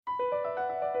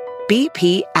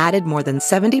BP added more than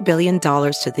 $70 billion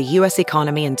to the U.S.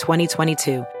 economy in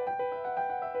 2022.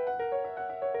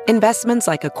 Investments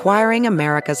like acquiring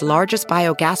America's largest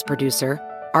biogas producer,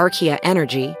 Archaea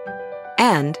Energy,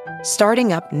 and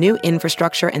starting up new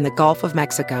infrastructure in the Gulf of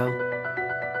Mexico.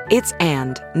 It's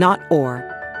and, not or.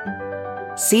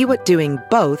 See what doing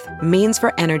both means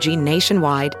for energy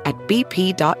nationwide at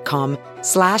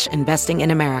bp.com/investing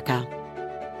in America.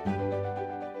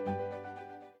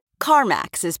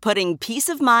 CarMax is putting peace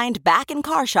of mind back in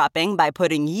car shopping by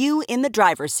putting you in the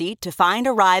driver's seat to find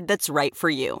a ride that's right for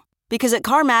you. Because at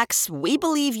CarMax, we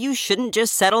believe you shouldn't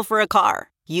just settle for a car.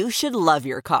 You should love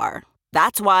your car.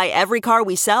 That's why every car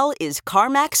we sell is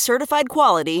CarMax certified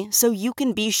quality, so you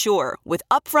can be sure with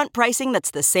upfront pricing that's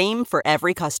the same for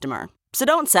every customer. So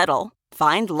don't settle.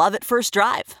 Find love at first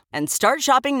drive and start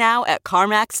shopping now at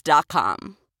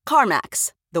CarMax.com.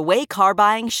 CarMax, the way car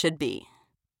buying should be.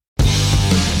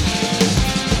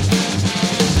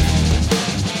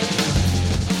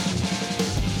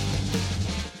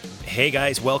 Hey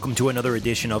guys, welcome to another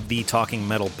edition of the Talking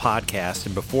Metal podcast.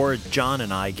 And before John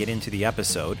and I get into the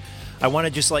episode, I want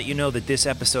to just let you know that this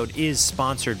episode is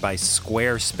sponsored by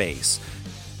Squarespace.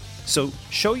 So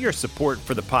show your support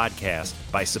for the podcast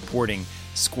by supporting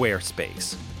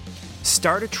Squarespace.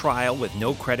 Start a trial with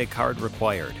no credit card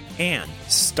required and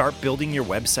start building your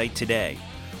website today.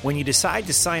 When you decide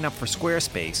to sign up for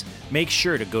Squarespace, make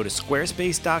sure to go to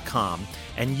squarespace.com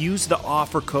and use the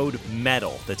offer code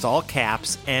METAL, that's all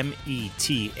caps,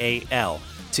 METAL,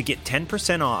 to get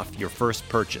 10% off your first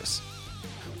purchase.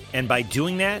 And by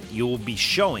doing that, you will be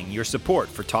showing your support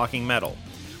for Talking Metal.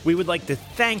 We would like to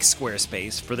thank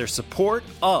Squarespace for their support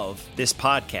of this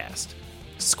podcast.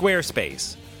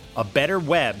 Squarespace, a better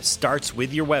web starts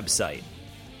with your website.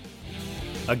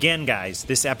 Again, guys,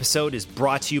 this episode is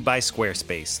brought to you by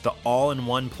Squarespace, the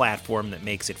all-in-one platform that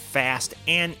makes it fast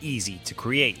and easy to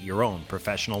create your own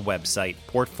professional website,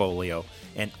 portfolio,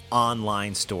 and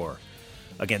online store.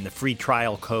 Again, the free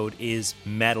trial code is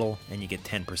METAL, and you get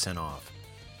 10% off.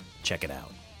 Check it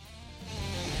out.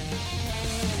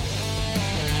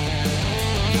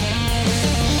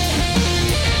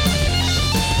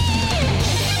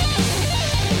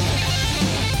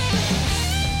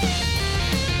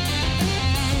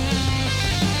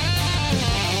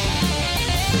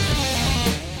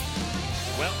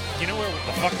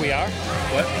 Fuck we are?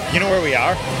 What? You know where we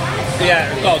are?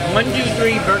 Yeah, it's called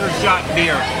 123 Burger Shot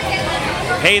Beer.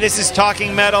 Hey, this is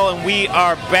Talking Metal, and we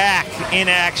are back in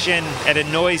action at a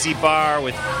noisy bar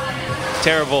with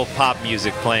terrible pop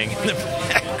music playing in the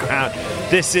background.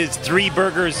 This is Three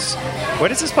Burgers.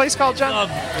 What is this place called, John?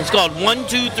 It's called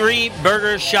 123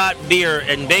 Burger Shot Beer,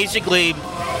 and basically,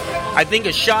 I think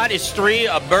a shot is 3,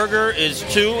 a burger is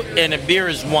 2, and a beer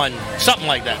is 1. Something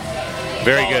like that.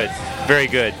 Very good. Very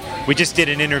good. I just did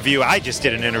an interview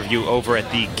over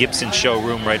at the Gibson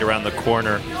showroom right around the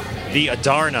corner. The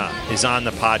Adarna is on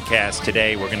the podcast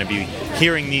today. We're going to be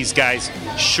hearing these guys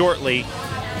shortly,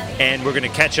 and we're going to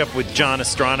catch up with John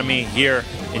Astronomy here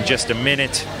in just a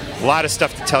minute. A lot of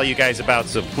stuff to tell you guys about,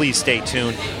 so please stay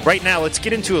tuned. Right now, let's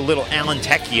get into a little Alan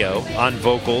Tecchio on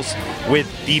vocals with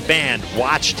the band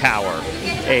Watchtower,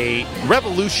 a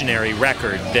revolutionary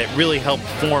record that really helped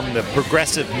form the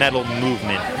progressive metal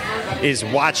movement. Is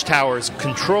Watchtower's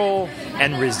Control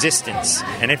and Resistance,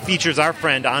 and it features our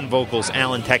friend on vocals,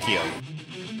 Alan Tecchio.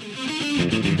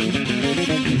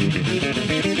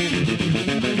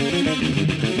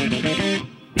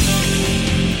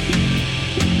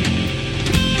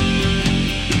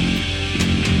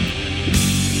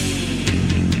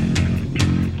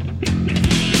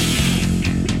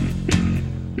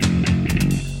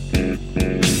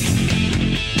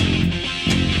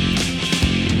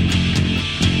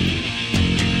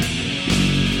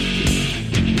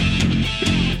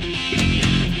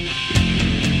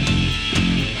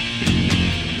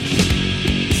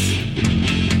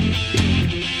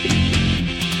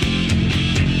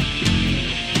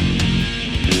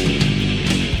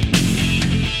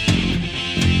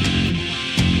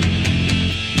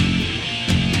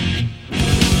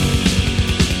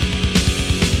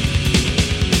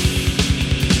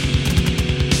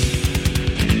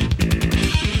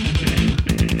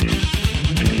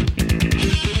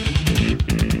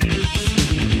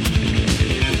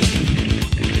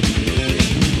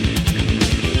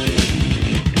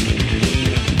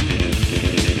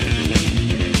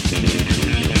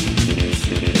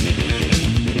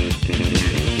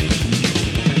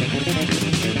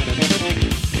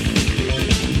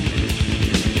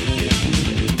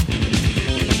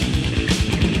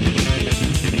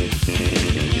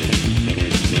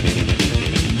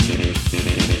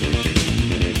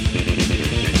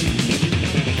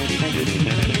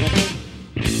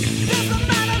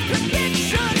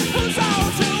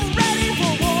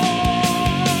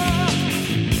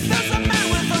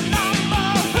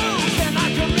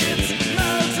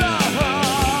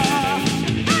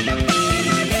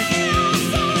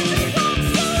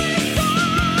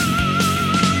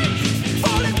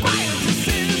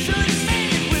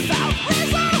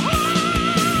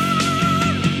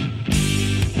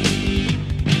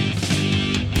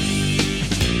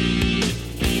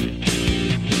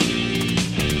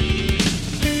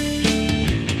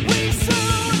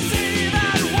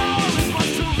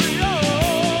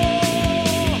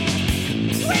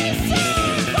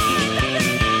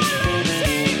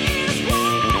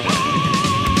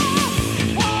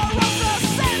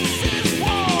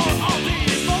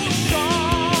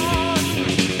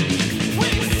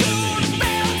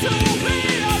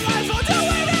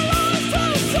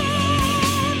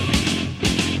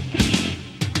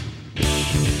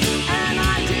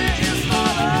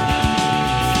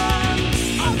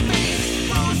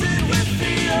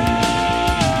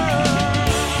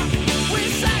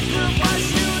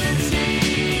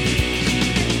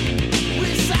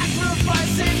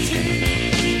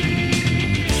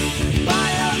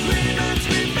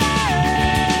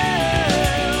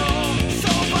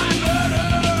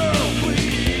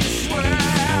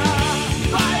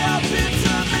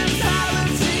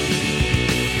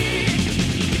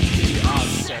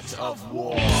 of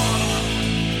war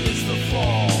is the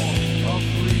fall of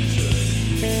reason.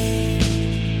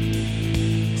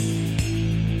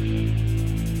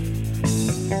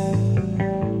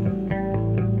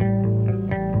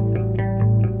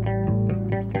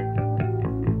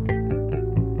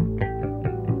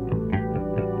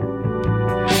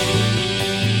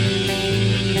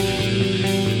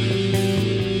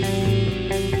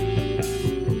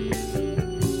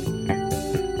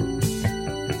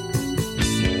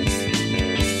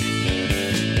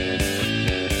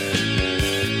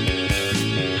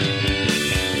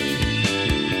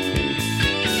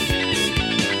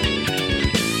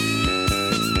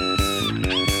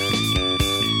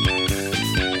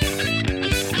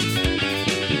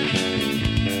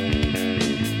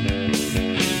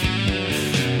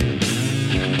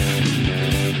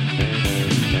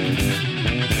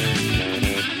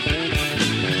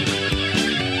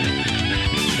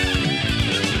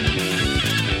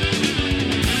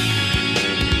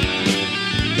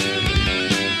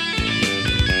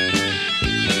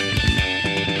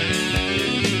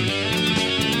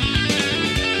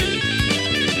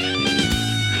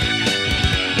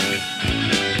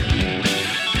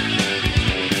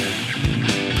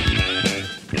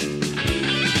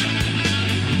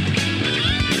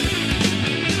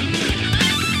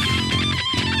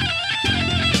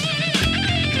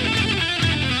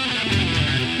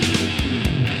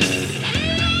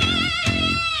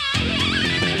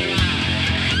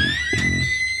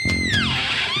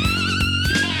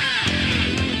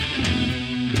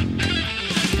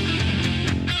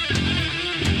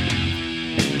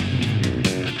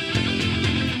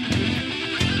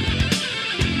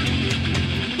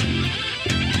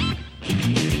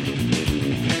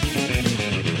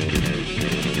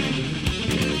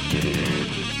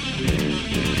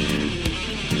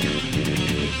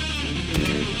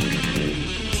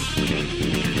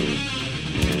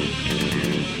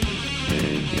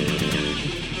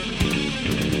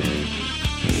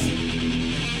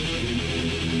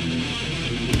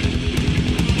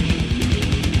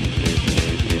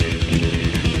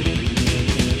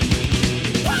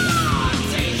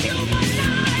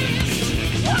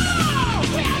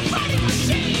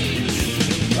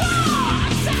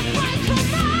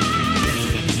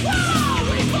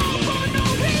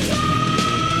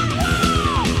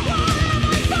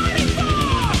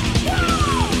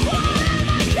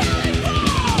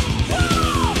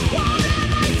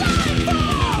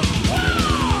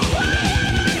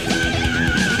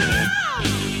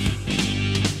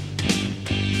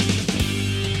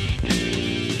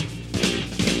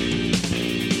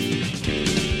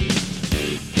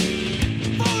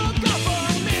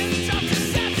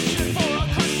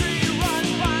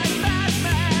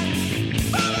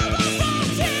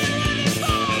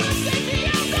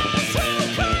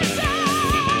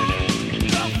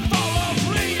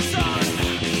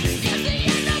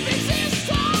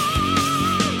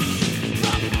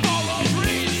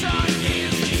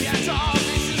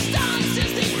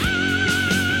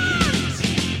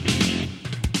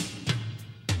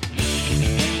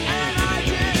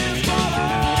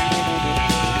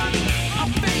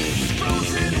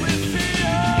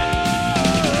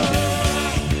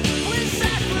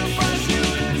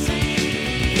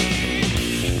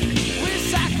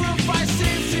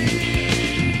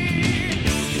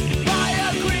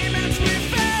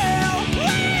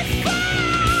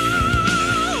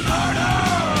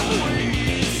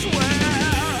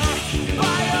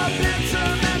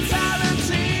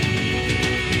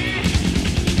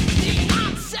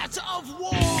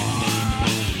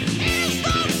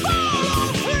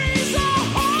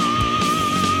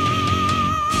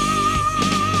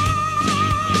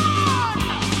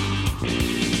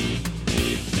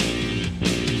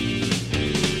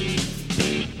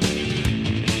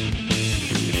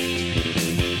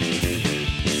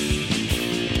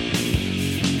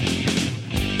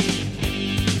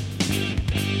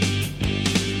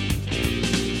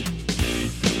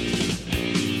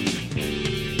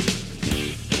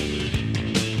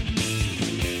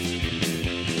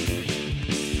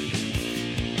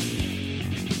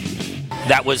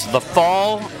 That was The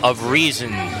Fall of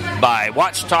Reason by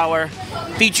Watchtower,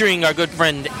 featuring our good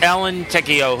friend Alan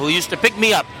Tecchio, who used to pick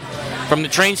me up from the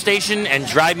train station and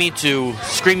drive me to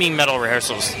screaming metal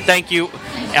rehearsals. Thank you,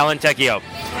 Alan Tecchio.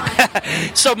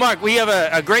 So, Mark, we have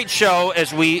a great show,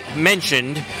 as we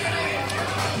mentioned.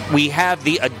 we have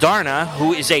the Adarna,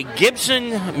 who is a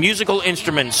Gibson Musical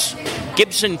Instruments,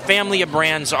 Gibson family of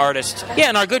brands artist. Yeah,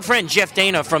 and our good friend Jeff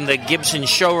Dana from the Gibson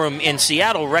showroom in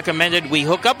Seattle recommended we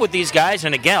hook up with these guys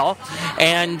and a gal.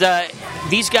 And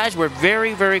these guys were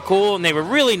very, very cool, and they were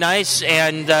really nice.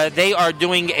 And they are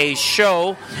doing a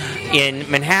show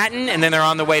in Manhattan, and then they're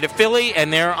on the way to Philly,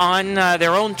 and they're on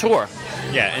their own tour.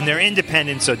 Yeah, and they're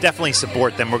independent, so definitely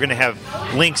support them. We're going to have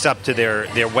links up to their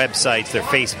websites, their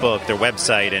Facebook, their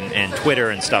website, and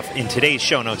Twitter and stuff in today's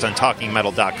show notes on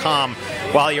TalkingMetal.com.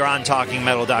 While you're on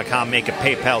TalkingMetal.com, make a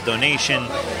PayPal donation,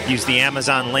 use the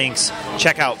Amazon links,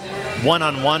 check out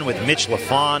One-on-One with Mitch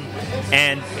LaFon.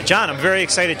 And, John, I'm very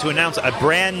excited to announce a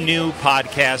brand new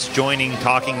podcast joining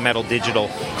Talking Metal Digital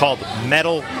called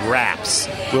Metal Raps.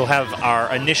 We'll have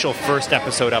our initial first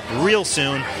episode up real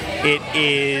soon. It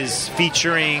is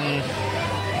featuring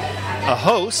a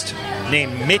host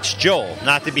named Mitch Joel,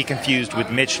 not to be confused with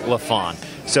Mitch LaFon.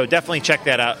 So definitely check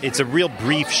that out. It's a real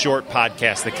brief, short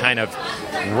podcast that kind of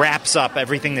wraps up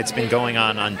everything that's been going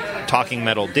on Talking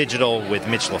Metal Digital with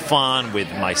Mitch LaFon,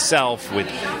 with myself, with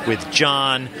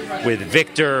John, with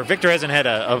Victor. Victor hasn't had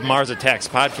a Mars Attacks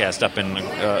podcast up in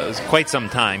quite some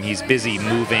time. He's busy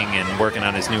moving and working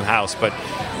on his new house, but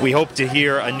we hope to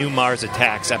hear a new Mars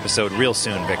Attacks episode real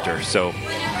soon, Victor. So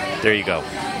there you go.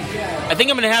 I think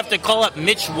I'm going to have to call up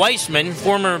Mitch Weissman,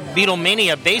 former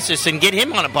Beatlemania bassist, and get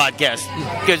him on a podcast,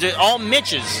 because it's all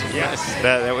Mitches. Yes,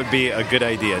 that would be a good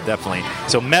idea, definitely.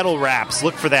 So Metal Raps,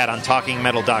 look for that on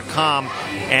TalkingMetal.com.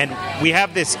 And we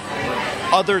have this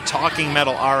other Talking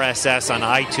Metal RSS on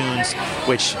iTunes,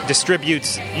 which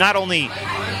distributes not only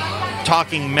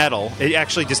Talking Metal, it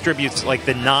actually distributes like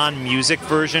the non-music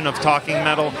version of Talking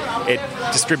Metal. It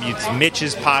distributes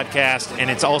Mitch's podcast, and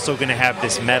it's also going to have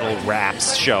this Metal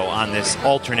Raps show on this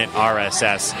alternate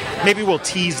RSS. Maybe we'll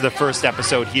tease the first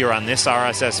episode here on this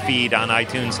RSS feed on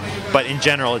iTunes, but in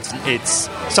general, it's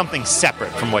something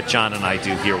separate from what John and I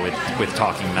do here with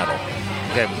Talking Metal.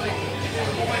 Okay.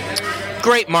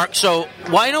 Great, Mark. So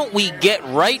why don't we get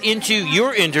right into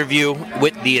your interview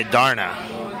with the Adarna?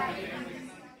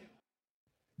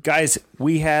 Guys,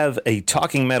 we have a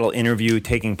Talking Metal interview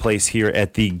taking place here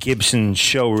at the Gibson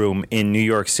showroom in New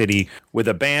York City with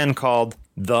a band called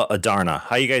The Adarna.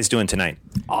 How you guys doing tonight?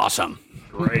 Awesome.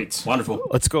 Great. Wonderful.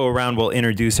 Let's go around. We'll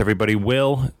introduce everybody.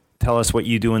 Will, tell us what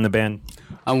you do in the band.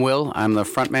 I'm Will. I'm the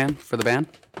front man for the band.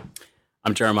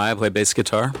 I'm Jeremiah. I play bass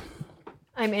guitar.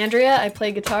 I'm Andrea. I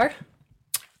play guitar.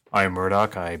 I am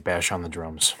Murdoch. I bash on the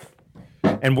drums.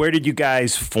 And where did you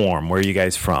guys form? Where are you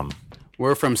guys from?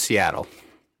 We're from Seattle.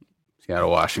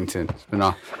 Seattle, Washington.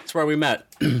 That's where we met,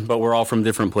 but we're all from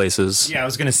different places. Yeah, I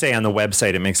was going to say on the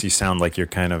website, it makes you sound like you're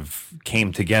kind of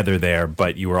came together there,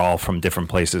 but you were all from different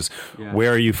places. Yeah.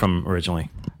 Where are you from originally?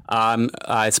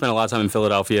 I spent a lot of time in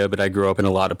Philadelphia, but I grew up in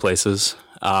a lot of places.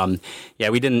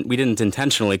 We didn't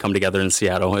intentionally come together in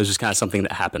Seattle. It was just kind of something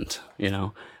that happened, you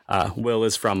know. Will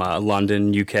is from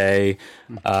London, UK,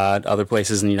 other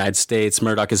places in the United States.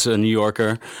 Murdoch is a New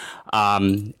Yorker.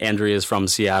 Andrea is from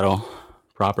Seattle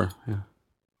proper. Yeah.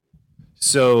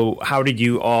 So how did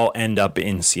you all end up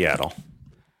in Seattle?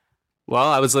 Well,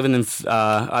 I was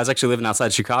actually living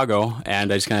outside Chicago,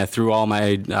 and I just kind of threw all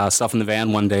my stuff in the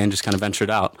van one day and just kind of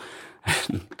ventured out.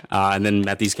 And then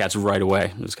met these cats right away.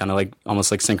 It was kind of like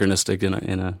almost like synchronistic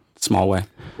in a small way.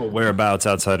 Well, whereabouts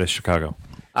outside of Chicago?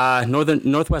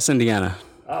 Northwest Indiana.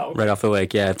 Oh, okay. Right off the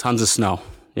lake. Yeah, tons of snow.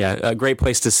 Yeah, a great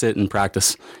place to sit and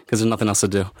practice because there's nothing else to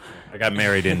do. I got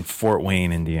married in Fort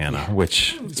Wayne, Indiana,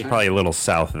 which is probably a little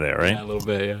south of there, right? Yeah, a little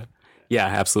bit, yeah. Yeah,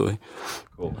 absolutely.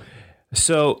 Cool.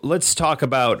 So let's talk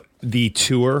about the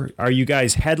tour. Are you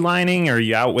guys headlining? Or are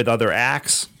you out with other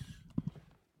acts?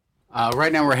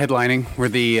 Right now we're headlining.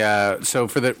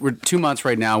 We're 2 months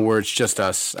right now where it's just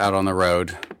us out on the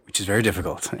road, which is very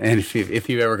difficult. And if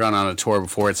you've ever gone on a tour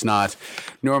before, it's not.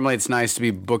 Normally it's nice to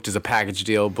be booked as a package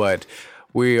deal, but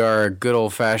we are good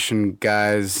old-fashioned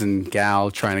guys and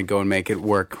gal trying to go and make it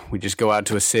work. We just go out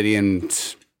to a city and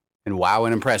wow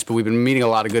and impress. But we've been meeting a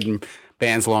lot of good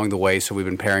bands along the way, so we've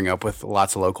been pairing up with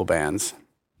lots of local bands.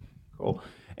 Cool.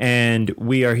 And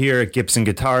we are here at Gibson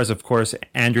Guitars, of course.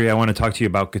 Andrea, I want to talk to you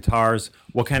about guitars.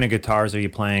 What kind of guitars are you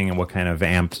playing, and what kind of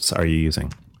amps are you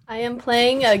using? I am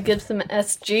playing a Gibson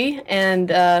SG and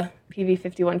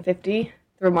PV5150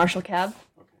 through a Marshall cab.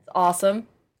 It's awesome.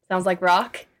 Sounds like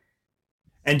rock.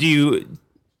 And do you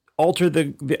alter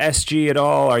the SG at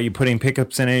all? Are you putting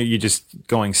pickups in it? Or are you just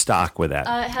going stock with that?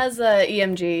 It has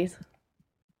EMGs,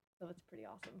 so it's pretty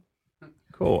awesome.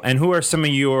 Cool. And who are some of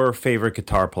your favorite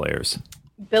guitar players?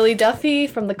 Billy Duffy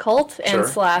from The Cult and Sure.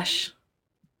 Slash.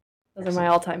 Those are my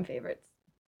all-time favorites.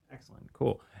 Excellent.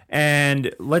 Cool.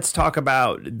 And let's talk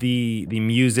about the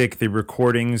music, the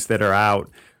recordings that are out.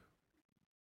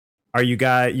 Are you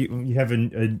guys? You have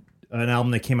an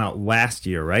album that came out last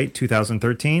year, right?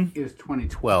 2013. It was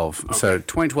 2012. Okay. So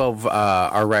 2012,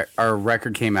 our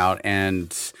record came out,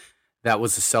 and that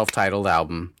was a self-titled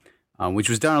album, which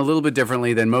was done a little bit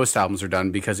differently than most albums are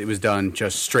done because it was done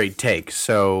just straight take.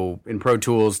 So in Pro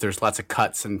Tools, there's lots of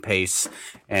cuts and pastes,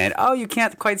 and you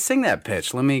can't quite sing that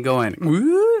pitch. Let me go in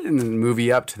and then move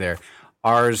you up to there.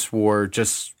 Ours were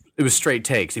just, it was straight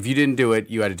takes. If you didn't do it,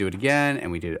 you had to do it again,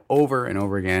 and we did it over and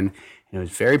over again. And it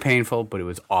was very painful, but it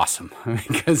was awesome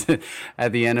because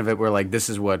at the end of it, we're like, this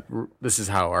is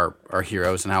how our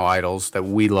heroes and how idols that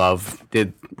we love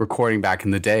did recording back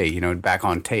in the day, back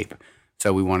on tape.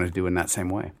 So we wanted to do it in that same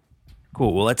way.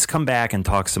 Cool. Well, let's come back and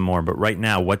talk some more. But right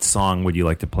now, what song would you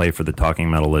like to play for the Talking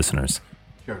Metal listeners?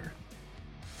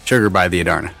 Sugar by the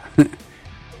Adarna.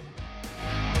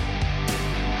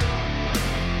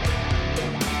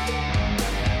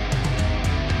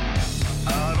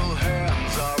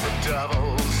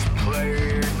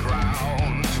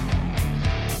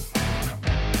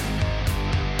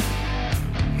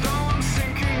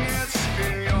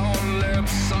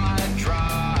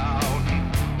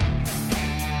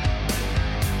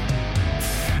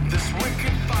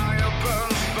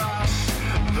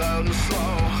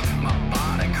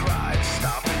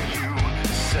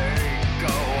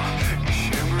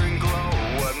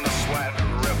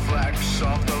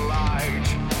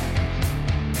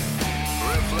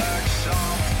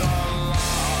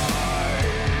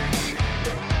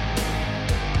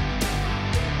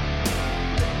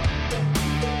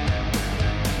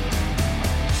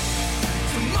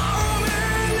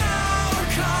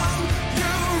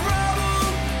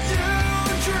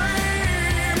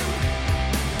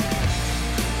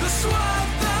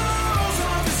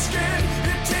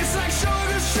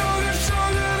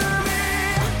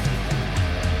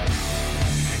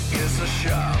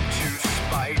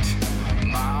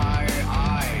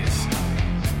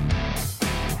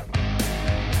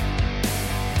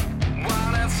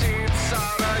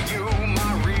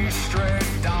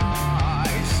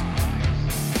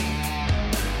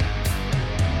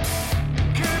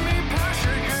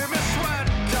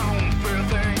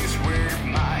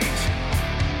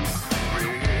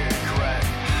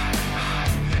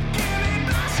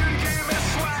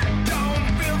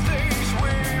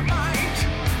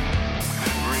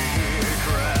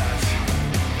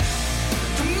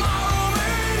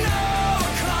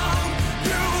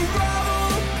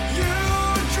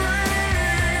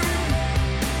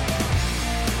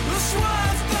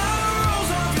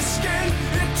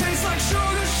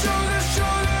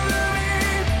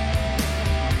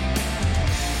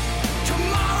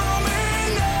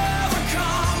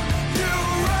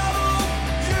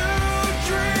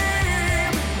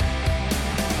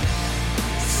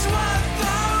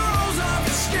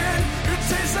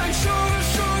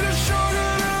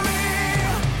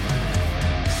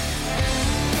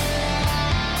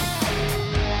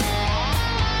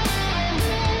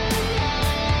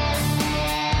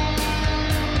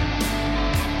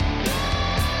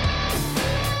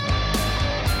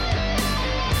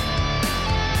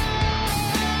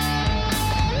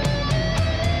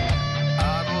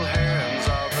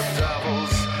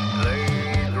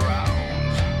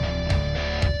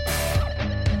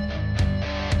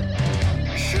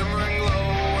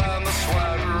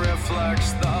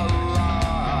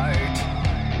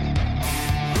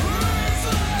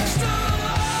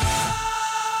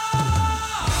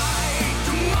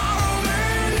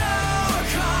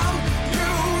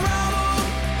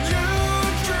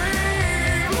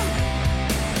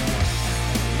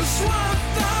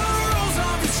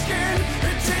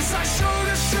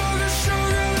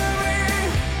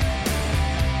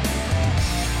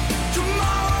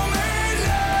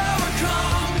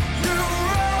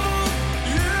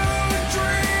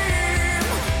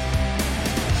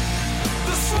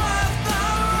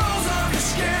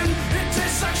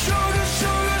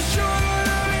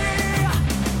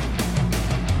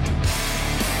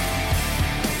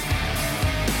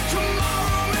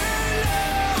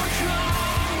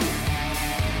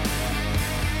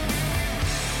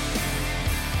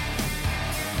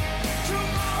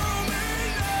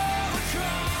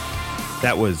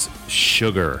 That was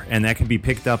Sugar, and that can be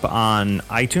picked up on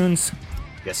iTunes?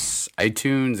 Yes,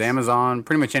 iTunes, Amazon,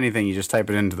 pretty much anything. You just type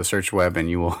it into the search web and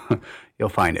you'll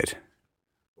find it.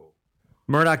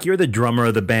 Murdoch, you're the drummer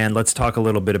of the band. Let's talk a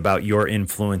little bit about your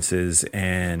influences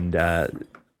and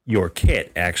your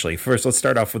kit, actually. First, let's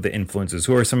start off with the influences.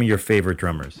 Who are some of your favorite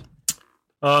drummers?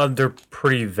 They're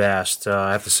pretty vast.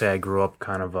 I have to say I grew up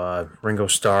kind of Ringo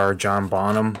Starr, John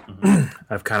Bonham.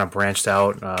 I've kind of branched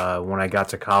out. When I got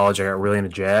to college, I got really into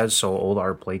jazz, so old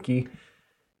Art Blakey,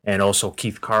 and also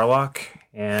Keith Carlock,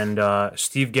 and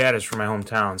Steve Gaddis from my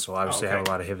hometown, so obviously I have a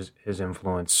lot of his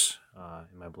influence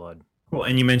in my blood. Cool.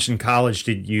 And you mentioned college.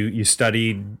 Did you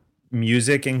studied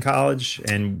music in college,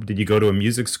 and did you go to a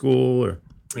music school? Or?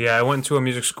 Yeah, I went to a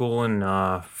music school in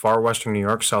far western New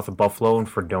York, south of Buffalo in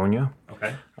Fredonia.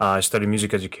 Okay. I studied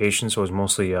music education, so it was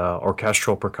mostly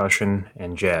orchestral percussion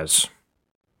and jazz.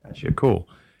 Gotcha. Cool.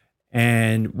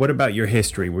 And what about your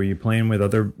history? Were you playing with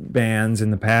other bands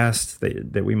in the past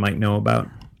that we might know about?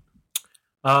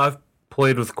 I've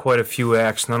played with quite a few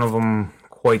acts. None of them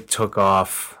quite took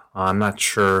off. I'm not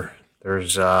sure.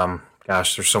 There's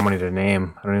so many to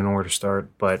name. I don't even know where to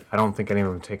start, but I don't think any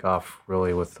of them take off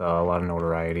really with a lot of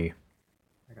notoriety.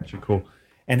 I got you. Cool.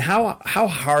 And how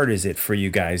hard is it for you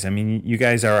guys? I mean, you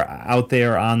guys are out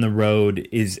there on the road.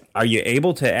 Are you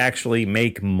able to actually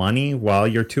make money while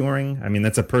you're touring? I mean,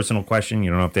 that's a personal question.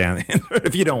 You don't have to answer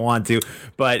if you don't want to,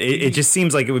 but it just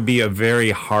seems like it would be a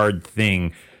very hard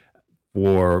thing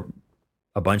for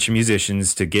a bunch of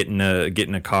musicians to get in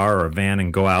a car or a van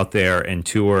and go out there and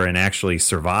tour and actually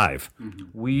survive.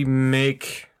 We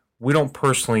don't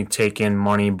personally take in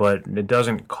money, but it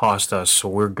doesn't cost us, so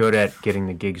we're good at getting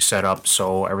the gig set up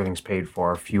so everything's paid for.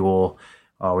 Our fuel,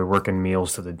 we work in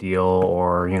meals to the deal,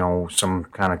 or some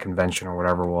kind of convention or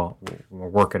whatever. We'll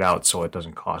work it out so it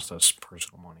doesn't cost us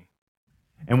personal money.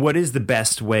 And what is the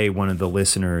best way one of the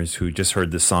listeners who just heard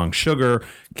the song Sugar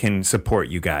can support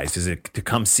you guys? Is it to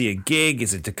come see a gig?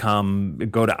 Is it to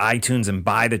go to iTunes and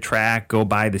buy the track, go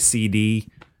buy the CD?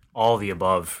 All of the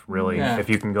above, really. Yeah. If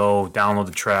you can go download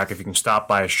the track, if you can stop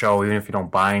by a show, even if you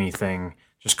don't buy anything,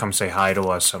 just come say hi to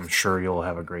us. I'm sure you'll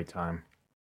have a great time.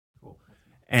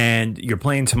 And you're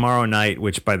playing tomorrow night,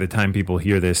 which by the time people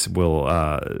hear this,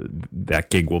 that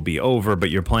gig will be over. But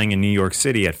you're playing in New York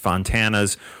City at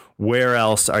Fontana's. Where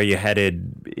else are you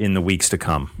headed in the weeks to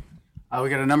come? We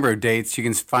got a number of dates. You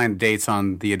can find dates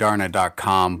on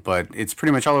theadarna.com, but it's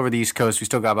pretty much all over the East Coast. We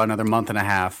still got about another month and a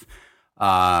half.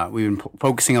 We've been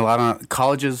focusing a lot on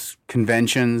colleges,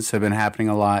 conventions have been happening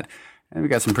a lot, and we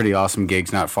got some pretty awesome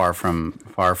gigs not far from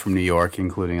New York,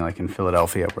 including like in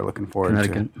Philadelphia. We're looking forward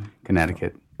to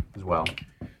Connecticut as well.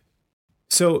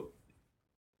 So,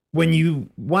 when you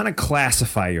want to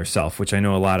classify yourself, which I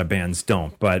know a lot of bands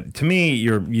don't, but to me,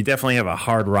 you definitely have a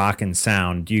hard rockin'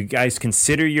 sound. Do you guys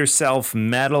consider yourself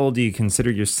metal? Do you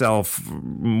consider yourself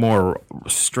more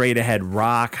straight ahead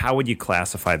rock? How would you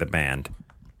classify the band?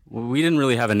 Well, we didn't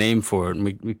really have a name for it,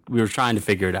 and we were trying to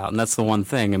figure it out. And that's the one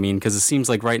thing. I mean, because it seems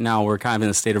like right now we're kind of in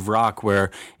a state of rock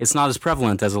where it's not as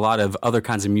prevalent as a lot of other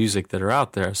kinds of music that are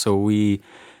out there. So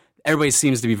everybody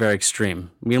seems to be very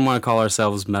extreme. We didn't want to call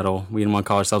ourselves metal. We didn't want to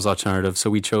call ourselves alternative. So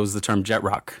we chose the term jet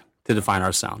rock to define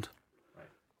our sound. Right.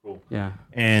 Cool. Yeah.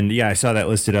 And yeah, I saw that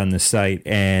listed on the site.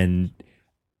 And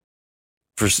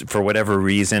for whatever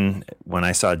reason, when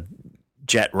I saw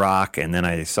jet rock, and then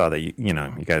I saw that you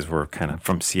guys were kind of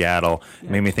from Seattle, it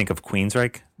made me think of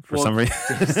Queensryche for some reason.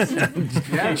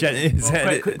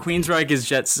 Queensryche is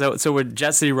Jet. So with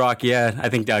Jet City Rock, yeah, I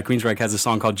think Queensryche has a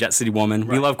song called Jet City Woman.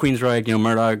 Right. We love Queensryche,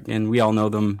 Murdoch, and we all know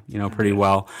them, pretty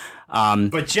well.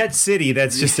 But Jet City,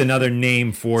 that's just another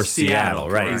name for Seattle,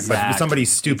 right? Exactly. But somebody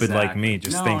stupid like me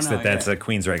just thinks that's a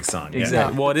Queensryche song.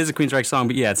 Exactly. Yeah. Well, it is a Queensryche song,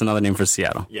 but yeah, it's another name for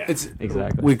Seattle. Yeah,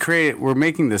 exactly. We're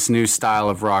making this new style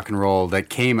of rock and roll that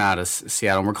came out of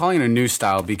Seattle. And we're calling it a new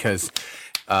style because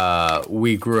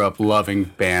we grew up loving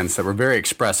bands that were very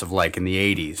expressive, like in the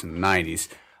 80s and the 90s.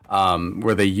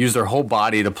 Where they use their whole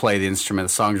body to play the instrument.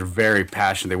 The songs are very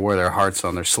passionate. They wear their hearts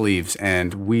on their sleeves.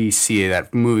 And we see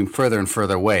that moving further and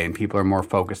further away, and people are more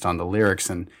focused on the lyrics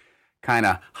and kind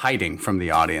of hiding from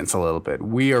the audience a little bit.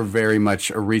 We are very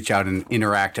much a reach out and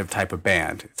interactive type of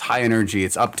band. It's high energy,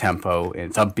 it's up-tempo, and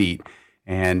it's upbeat.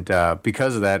 And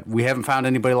because of that, we haven't found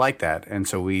anybody like that. And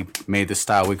so we made this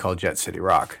style we call Jet City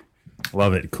Rock.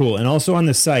 Love it. Cool. And also on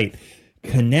the site,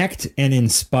 connect and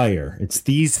inspire. It's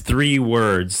these three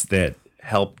words that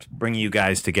helped bring you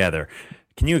guys together.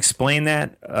 Can you explain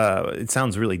that? It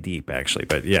sounds really deep, actually,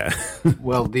 but yeah.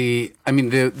 Well, the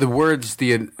words,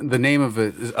 the name of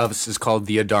us is called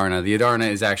the Adarna. The Adarna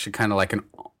is actually kind of like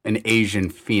an Asian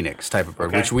phoenix type of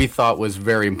bird, which we thought was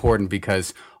very important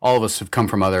because all of us have come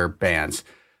from other bands.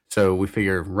 So we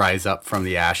figure rise up from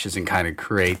the ashes and kind of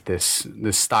create this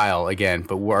style again.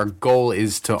 But our goal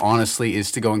is to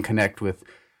go and connect with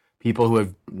people who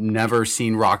have never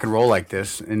seen rock and roll like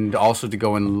this, and also to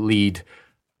go and lead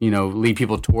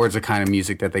people towards a kind of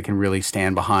music that they can really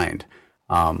stand behind.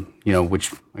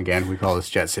 Which again we call this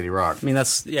Jet City Rock. I mean,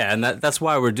 that's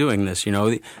why we're doing this.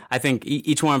 I think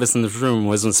each one of us in this room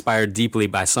was inspired deeply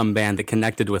by some band that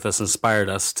connected with us, inspired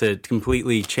us to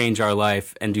completely change our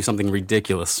life and do something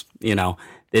ridiculous.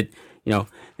 The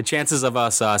chances of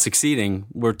us succeeding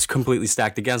were completely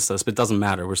stacked against us, but it doesn't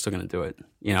matter. We're still going to do it.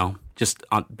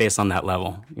 Based on that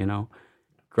level.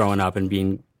 Growing up and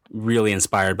being really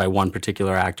inspired by one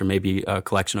particular act or maybe a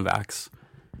collection of acts.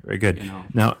 Very good.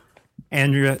 Now,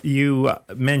 Andrea, you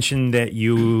mentioned that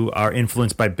you are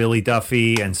influenced by Billy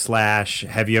Duffy and Slash.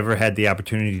 Have you ever had the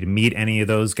opportunity to meet any of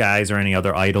those guys or any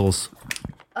other idols?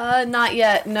 Not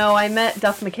yet. No, I met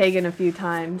Duff McKagan a few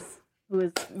times, who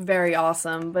was very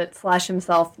awesome, but Slash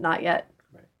himself, not yet.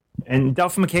 And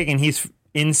Duff McKagan, he's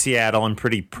in Seattle and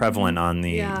pretty prevalent on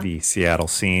the Seattle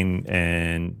scene.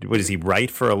 And what does he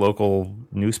write for a local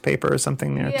newspaper or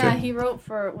something there too? Yeah, he wrote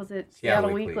for, was it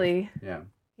Seattle Weekly? Yeah.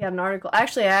 He had an article.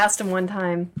 Actually, I asked him one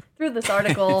time through this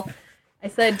article, I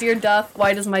said, "Dear Duff,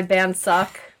 why does my band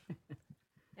suck?"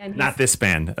 And not this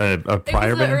band, a prior band?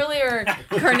 It was an earlier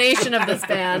incarnation of this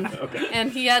band. Okay.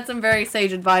 And he had some very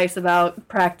sage advice about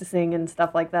practicing and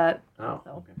stuff like that. Oh,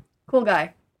 okay. Cool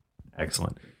guy.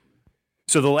 Excellent.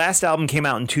 So the last album came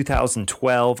out in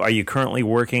 2012. Are you currently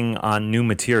working on new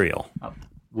material?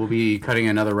 We'll be cutting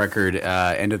another record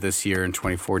end of this year in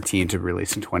 2014 to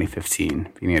release in 2015,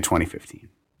 beginning of 2015.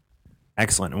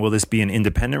 Excellent. And will this be an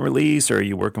independent release, or are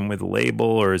you working with a label,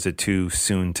 or is it too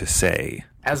soon to say?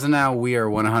 As of now, we are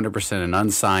 100% an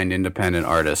unsigned independent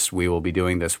artist. We will be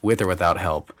doing this with or without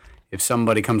help. If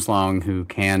somebody comes along who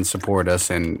can support us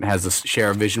and has a share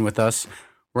of vision with us,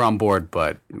 we're on board,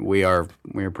 but we are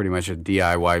pretty much a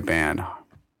DIY band.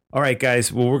 All right,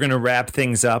 guys. Well, we're going to wrap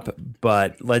things up,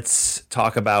 but let's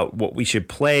talk about what we should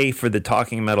play for the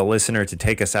Talking Metal listener to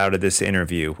take us out of this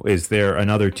interview. Is there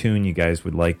another tune you guys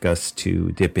would like us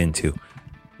to dip into?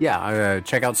 Yeah,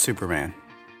 check out Superman.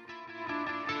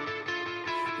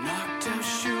 Knocked out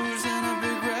shoes and a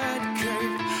big red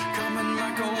cape, coming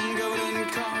like on golden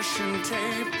caution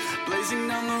tape, blazing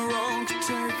down the road to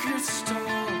take your stall.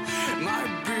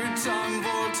 Might be time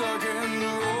for talking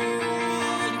roll.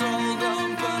 Dolled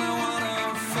up and I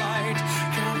wanna fight.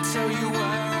 Can't tell you where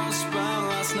I spent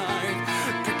last night.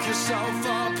 Pick yourself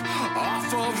up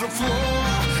off of the floor.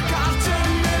 Got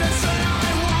 10 minutes and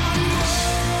I want more.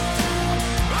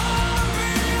 I'll be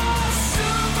your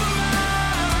Superman.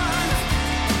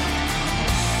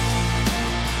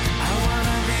 I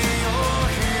wanna be your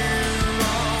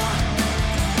hero.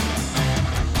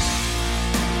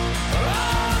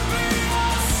 I'll be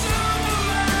your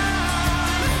Superman.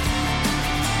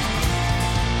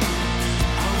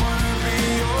 I wanna be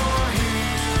your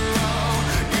hero,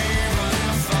 even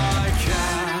if I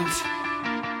can't.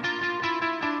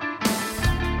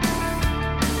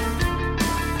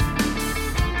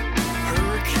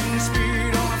 Hurricane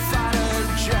speed on a fighter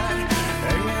jet,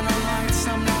 hanging on lights,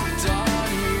 I'm not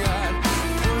done yet.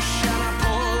 Push and I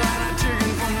pull and I'm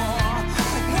digging for more.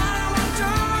 What am I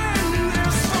doing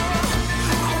this for?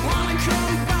 I wanna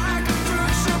come back,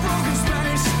 fix a broken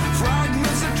space.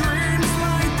 Fragments of dreams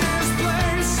like this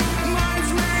place.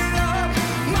 Minds made up,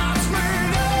 minds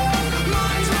made up, minds made up,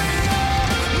 minds made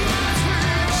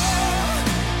up.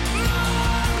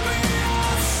 I'll be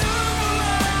your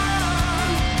Superman.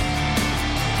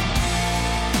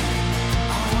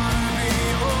 I wanna be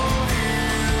your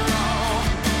hero.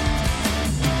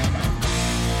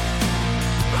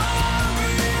 I'll be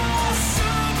your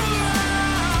Superman.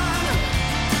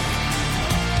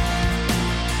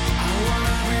 I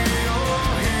wanna be your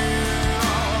hero,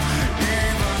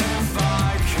 even if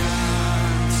I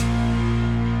can't.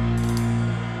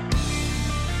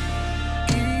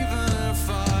 Even if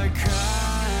I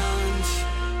can't.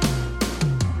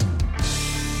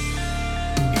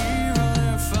 Even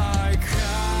if I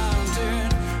can't,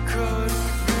 it could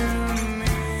be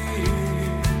me.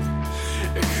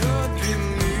 It could be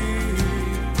me.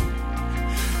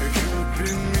 It could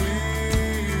be me.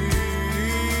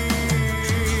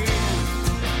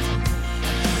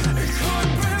 It could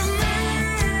be me.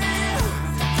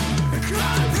 It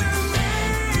could be me.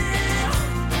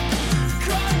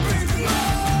 Could be me.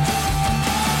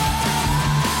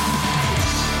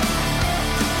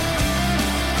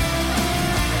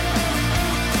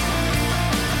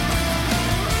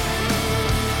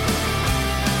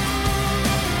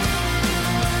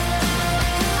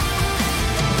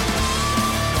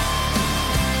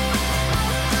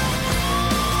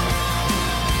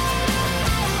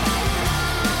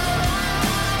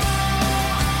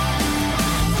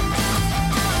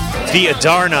 The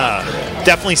Adarna.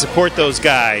 Definitely support those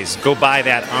guys. Go buy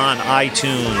that on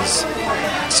iTunes.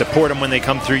 Support them when they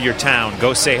come through your town.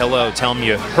 Go say hello. Tell them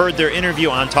you heard their interview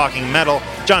on Talking Metal.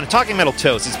 John, Talking Metal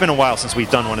Toast. It's been a while since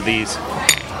we've done one of these.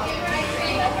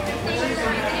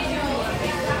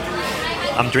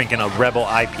 I'm drinking a Rebel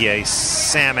IPA,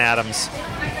 Sam Adams.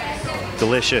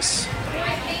 Delicious.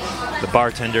 The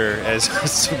bartender has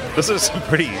those are some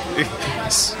pretty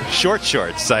short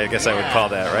shorts, I guess I would call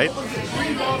that, right?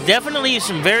 Definitely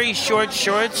some very short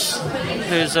shorts.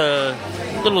 There's a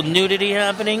little nudity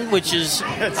happening, which is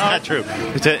it's not true.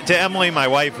 To Emily, my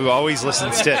wife, who always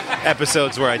listens to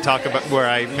episodes where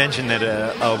I mention that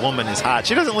a woman is hot.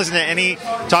 She doesn't listen to any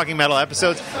Talking Metal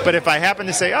episodes, but if I happen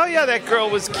to say, "Oh yeah, that girl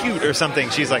was cute" or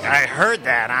something, she's like, "I heard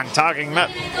that on Talking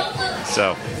Metal."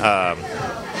 So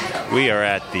we are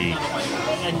at the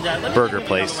burger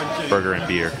place, burger and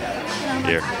beer.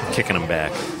 Here, kicking them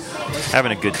back,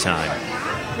 having a good time.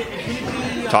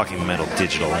 Talking Metal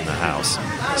Digital in the house.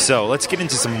 So let's get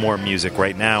into some more music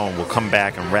right now, and we'll come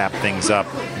back and wrap things up.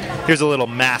 Here's a little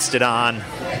Mastodon,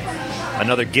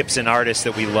 another Gibson artist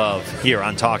that we love here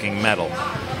on Talking Metal.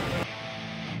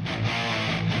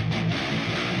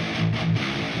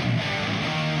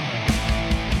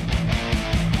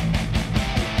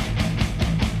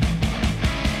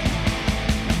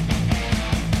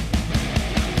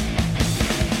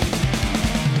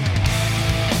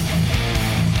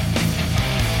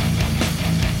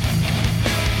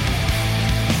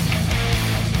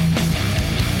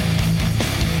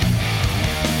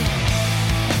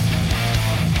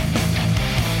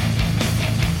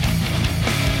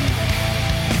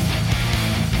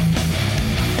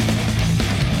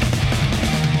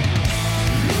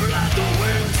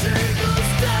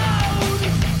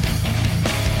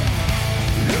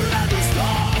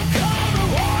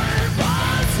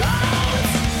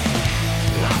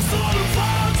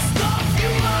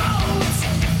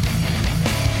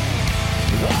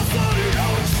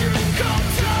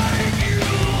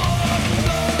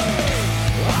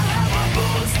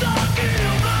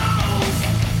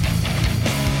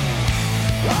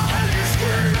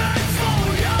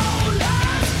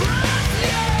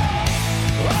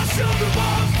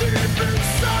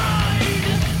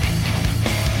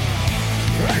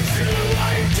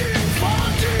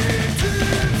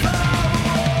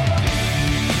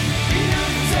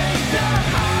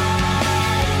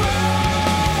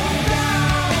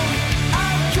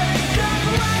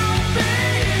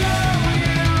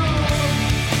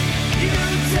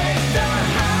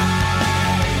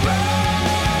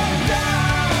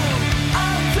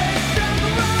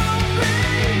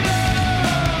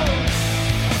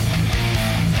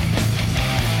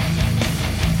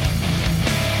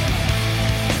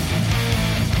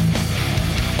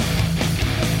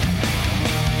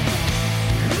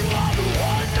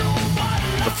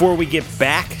 Before we get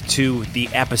back to the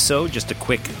episode, just a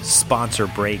quick sponsor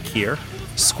break here.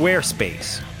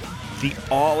 Squarespace, the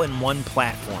all-in-one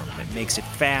platform that makes it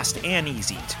fast and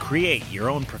easy to create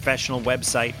your own professional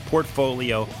website,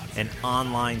 portfolio, and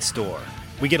online store.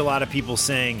 We get a lot of people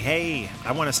saying, hey,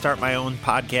 I want to start my own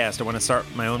podcast. I want to start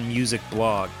my own music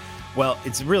blog. Well,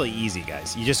 it's really easy,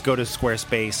 guys. You just go to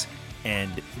Squarespace,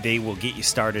 and they will get you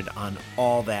started on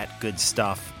all that good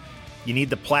stuff. You need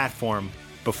the platform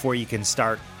before you can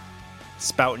start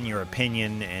spouting your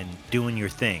opinion and doing your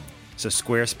thing. So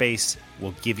Squarespace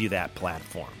will give you that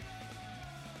platform.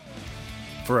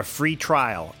 For a free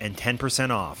trial and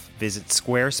 10% off, visit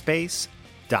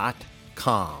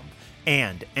squarespace.com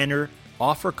and enter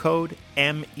offer code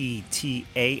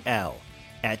METAL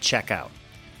at checkout.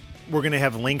 We're going to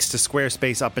have links to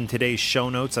Squarespace up in today's show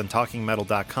notes on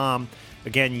talkingmetal.com.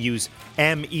 Again, use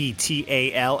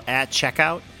METAL at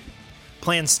checkout.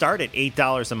 Plans start at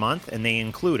 $8 a month, and they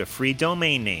include a free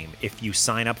domain name if you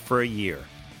sign up for a year.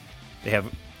 They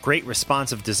have great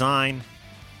responsive design,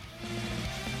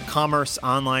 commerce,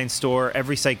 online store.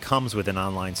 Every site comes with an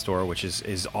online store, which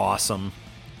is awesome.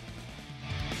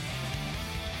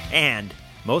 And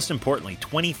most importantly,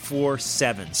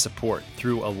 24/7 support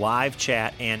through a live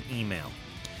chat and email.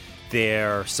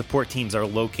 Their support teams are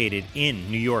located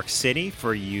in New York City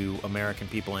for you American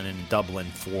people and in Dublin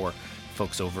for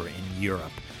folks over in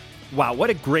Europe. Wow, what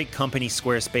a great company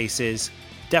Squarespace is.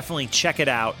 Definitely check it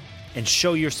out and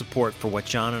show your support for what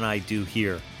John and I do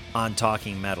here on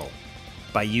Talking Metal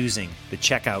by using the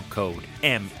checkout code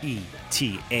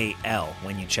METAL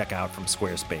when you check out from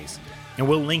Squarespace. And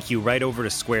we'll link you right over to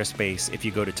Squarespace if you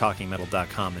go to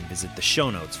talkingmetal.com and visit the show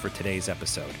notes for today's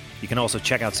episode. You can also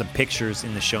check out some pictures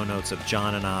in the show notes of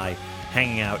John and I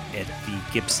hanging out at the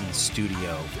Gibson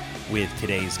studio with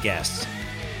today's guests.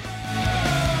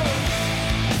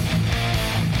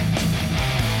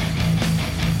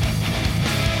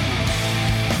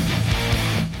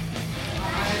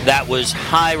 That was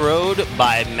High Road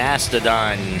by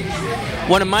Mastodon.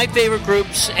 One of my favorite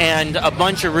groups and a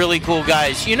bunch of really cool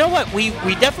guys. You know what? We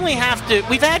definitely have to...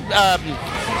 We've had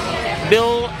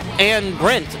Bill and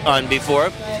Brent on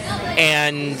before,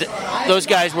 and those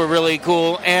guys were really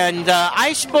cool. And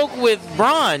I spoke with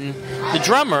Braun, the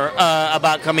drummer,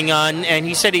 about coming on, and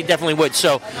he said he definitely would.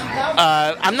 So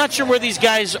I'm not sure where these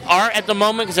guys are at the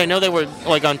moment, because I know they were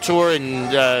like on tour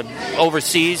and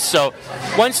overseas. So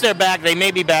once they're back, they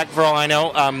may be back for all I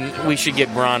know. We should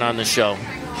get Braun on the show.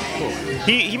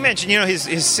 He mentioned,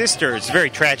 his sister is very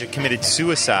tragic, committed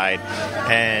suicide,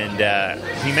 and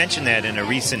he mentioned that in a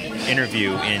recent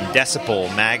interview in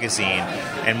Decibel magazine.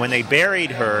 And when they buried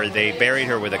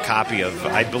her with a copy of,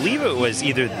 I believe it was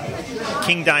either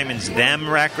King Diamond's Them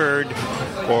record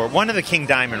or one of the King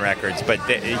Diamond records, but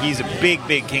he's a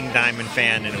big King Diamond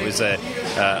fan, and it was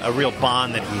a real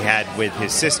bond that he had with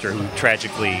his sister, who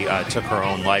tragically took her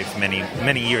own life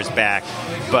many years back.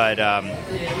 But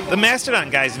the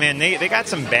Mastodon guys, man, they got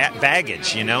some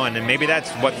baggage, and then maybe that's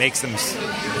what makes them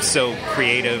so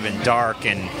creative and dark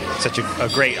and such a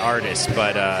great artist.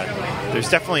 But there's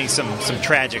definitely some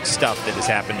tragic stuff that has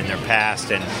happened in their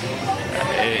past, and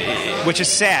which is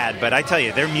sad. But I tell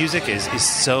you, their music is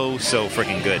so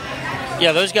freaking good.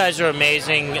 Yeah, those guys are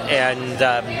amazing, and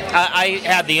I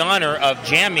had the honor of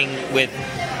jamming with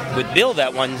Bill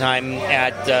that one time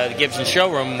at the Gibson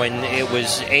showroom when it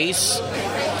was Ace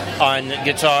on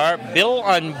guitar, Bill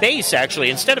on bass, actually,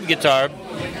 instead of guitar,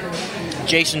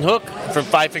 Jason Hook from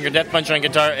Five Finger Death Punch on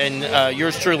guitar, and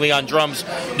yours truly on drums,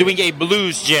 doing a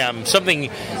blues jam, something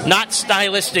not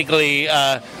stylistically,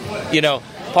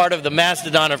 part of the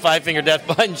Mastodon or Five Finger Death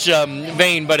Punch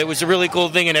vein, but it was a really cool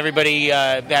thing, and everybody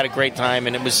had a great time,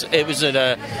 and it was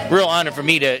a real honor for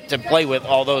me to play with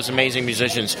all those amazing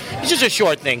musicians. It's just a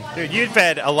short thing. Dude, you've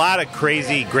had a lot of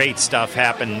crazy, great stuff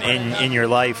happen in your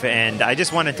life, and I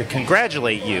just wanted to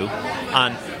congratulate you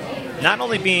on not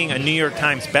only being a New York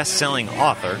Times best-selling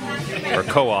author, or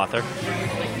co-author,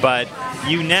 but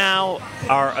you now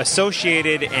are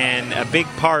associated and a big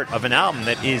part of an album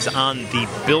that is on the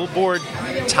Billboard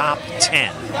Top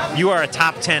 10. You are a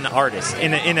top 10 artist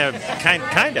in a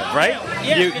kind of, right?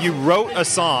 Yeah. You wrote a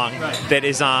song that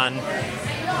is on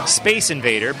Space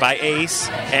Invader by Ace,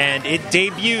 and it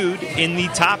debuted in the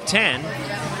top 10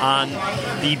 on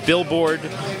the Billboard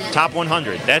Top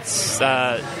 100. That's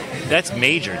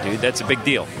major, dude. That's a big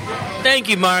deal. Thank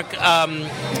you, Mark.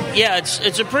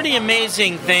 It's a pretty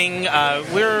amazing thing.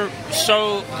 We're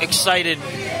so excited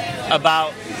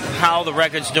about how the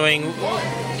record's doing.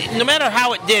 No matter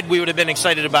how it did, we would have been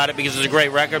excited about it because it's a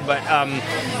great record. But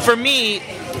for me,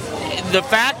 the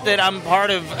fact that I'm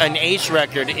part of an Ace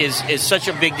record is such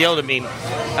a big deal to me,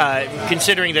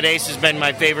 considering that Ace has been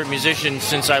my favorite musician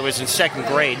since I was in second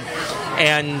grade.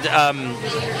 And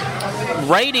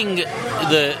writing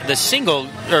the single,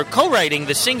 or co-writing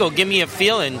the single "Give Me a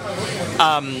Feeling,"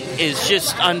 is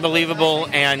just unbelievable,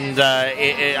 and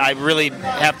I really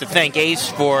have to thank Ace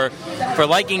for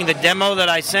liking the demo that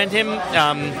I sent him,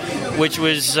 which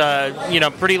was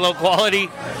pretty low quality.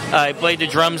 I played the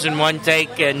drums in one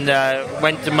take and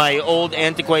went to my old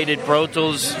antiquated Pro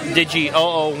Tools Digi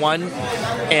 001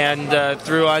 and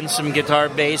threw on some guitar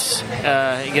and bass,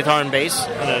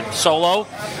 solo.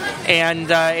 And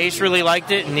Ace really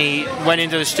liked it, and he went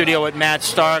into the studio with Matt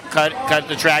Starr, cut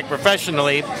the track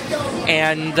professionally,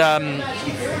 and the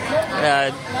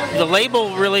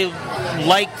label really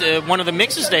liked one of the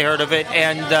mixes they heard of it,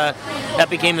 and that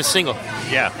became the single.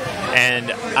 Yeah,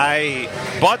 and I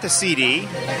bought the CD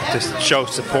to show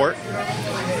support.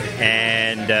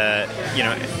 And,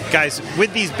 guys,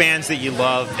 with these bands that you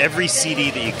love, every CD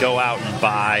that you go out and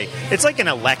buy, it's like an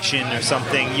election or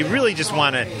something. You really just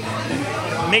want to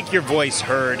make your voice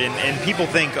heard, and people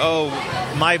think, oh,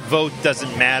 my vote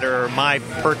doesn't matter, or my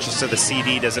purchase of the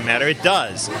CD doesn't matter. It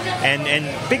does. And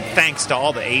big thanks to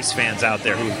all the Ace fans out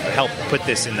there who helped put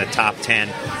this in the top 10.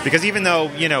 Because even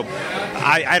though,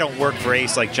 I don't work for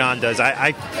Ace like John does,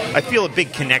 I feel a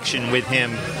big connection with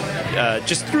him.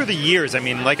 Just through the years. I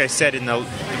mean, like I said in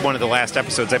one of the last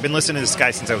episodes, I've been listening to this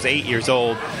guy since I was 8 years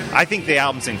old. I think the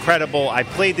album's incredible. I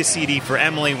played the CD for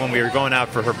Emily when we were going out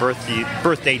for her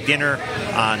birthday dinner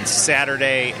on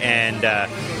Saturday, and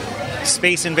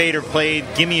Space Invader played,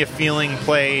 Gimme a Feeling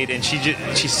played, and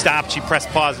she stopped, she pressed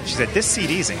pause, and she said, "This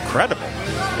CD is incredible."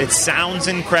 It sounds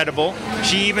incredible.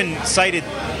 She even cited,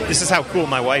 this is how cool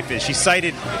my wife is, she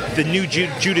cited the new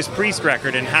Judas Priest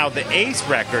record and how the Ace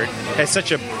record has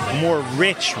such a more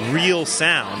rich, real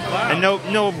sound. And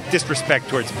no disrespect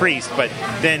towards Priest, but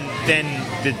then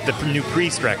the new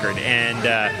Priest record. And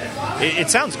it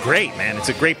sounds great, man. It's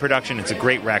a great production. It's a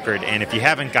great record. And if you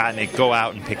haven't gotten it, go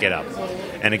out and pick it up.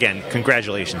 And again,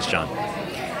 congratulations, John.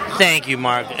 Thank you,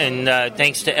 Mark, and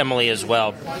thanks to Emily as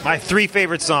well. My 3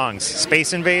 favorite songs,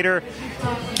 Space Invader,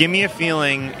 Give Me a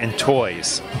Feeling, and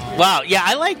Toys. Wow, yeah,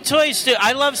 I like Toys too.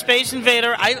 I love Space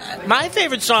Invader. My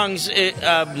favorite songs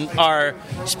are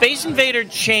Space Invader,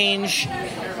 Change,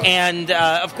 and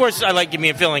of course I like Give Me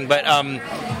a Feeling, but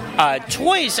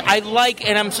Toys I like,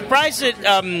 and I'm surprised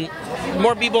that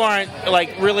more people aren't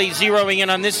like really zeroing in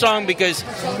on this song, because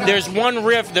there's one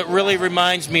riff that really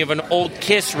reminds me of an old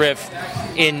Kiss riff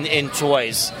in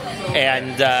Toys,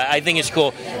 and I think it's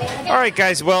cool. All right,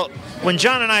 guys, well, when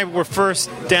John and I were first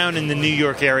down in the New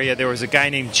York area, there was a guy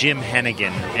named Jim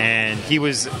Hennigan, and he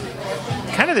was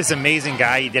kind of this amazing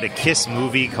guy. He did a Kiss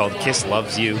movie called Kiss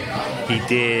Loves You.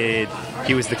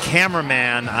 He was the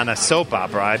cameraman on a soap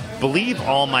opera, I believe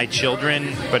All My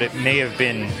Children, but it may have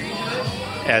been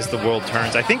As the World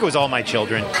Turns. I think it was All My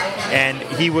Children. And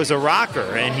he was a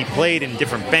rocker, and he played in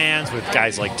different bands with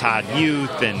guys like Todd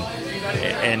Youth and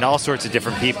all sorts of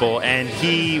different people. And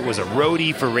he was a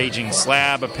roadie for Raging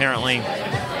Slab, apparently.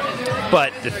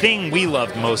 But the thing we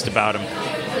loved most about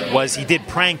him was he did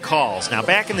prank calls. Now,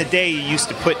 back in the day, he used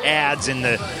to put ads in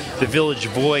the Village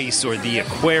Voice or the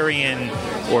Aquarian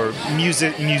or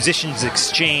Musicians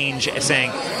Exchange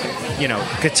saying, you know,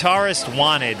 guitarist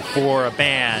wanted for a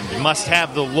band, must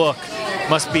have the look,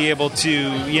 must be able to,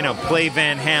 you know, play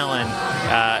Van Halen,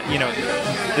 you know,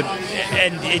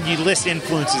 and you list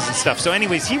influences and stuff. So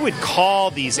anyways, he would call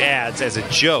these ads as a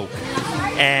joke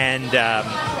and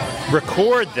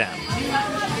record them.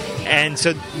 And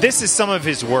so this is some of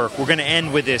his work. We're going to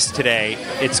end with this today.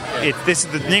 This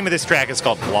is the name of this track is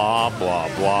called Blah,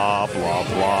 Blah, Blah, Blah,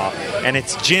 Blah. And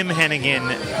it's Jim Hennigan.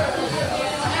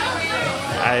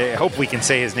 I hope we can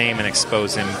say his name and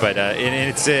expose him. But and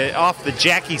it's off the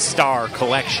Jackie Starr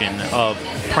collection of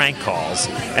prank calls.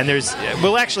 And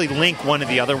we'll actually link one of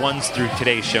the other ones through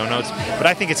today's show notes. But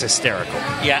I think it's hysterical.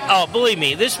 Yeah. Oh, believe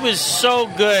me, this was so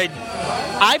good.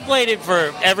 I played it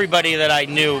for everybody that I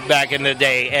knew back in the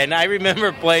day, and I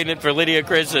remember playing it for Lydia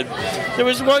Chris. And there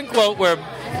was one quote where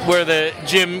the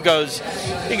Jim goes,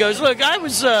 "Look, I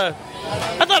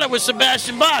thought it was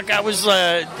Sebastian Bach. I was,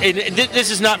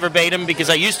 this is not verbatim because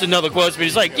I used to know the quotes, but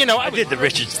he's like, you know, I did the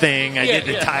Richards thing, I did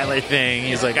the Tyler thing."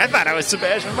 He's like, I thought I was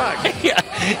Sebastian Bach. Yeah,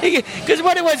 because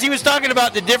what it was, he was talking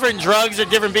about the different drugs that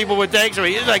different people would take. So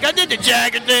he's like, I did the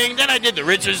Jagger thing, then I did the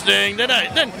Richards thing, and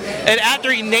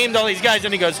after he named all these guys,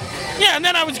 then he goes, yeah, and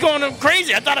then I was going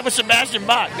crazy. I thought it was Sebastian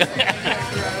Bach.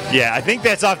 Yeah, I think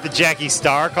that's off the Jackie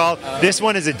Starr call. This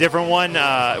one is a different one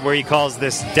where he calls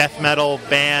this death metal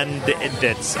band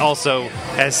that's also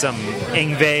has some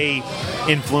Yngwie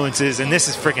influences, and this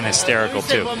is freaking hysterical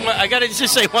too. I gotta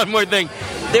just say one more thing.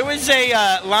 There was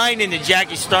a line in the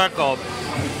Jackie Starr call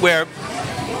where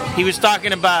he was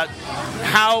talking about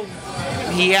how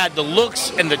he had the looks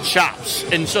and the chops,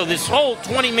 and so this whole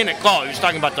 20-minute call, he was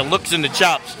talking about the looks and the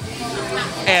chops.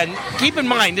 And keep in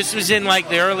mind, this was in like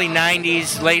the early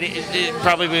 90s,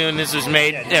 probably when this was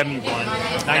made.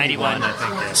 91, I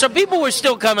think. So people were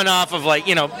still coming off of like,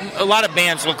 you know, a lot of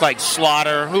bands look like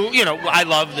Slaughter, who, you know, I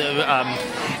love.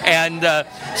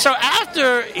 So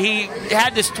after he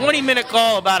had this 20-minute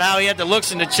call about how he had the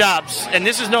looks and the chops, and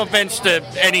this is no offense to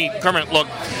any current look,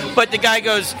 but the guy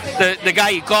goes, the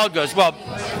guy he called goes, well,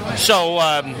 so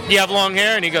do you have long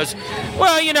hair? And he goes,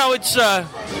 well, you know, it's...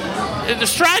 the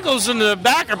straggles in the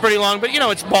back are pretty long, but, you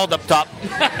know, it's bald up top.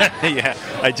 Yeah,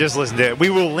 I just listened to it. We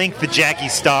will link the Jackie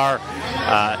Starr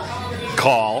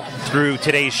call through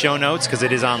today's show notes because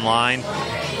it is online.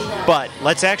 But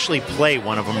let's actually play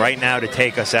one of them right now to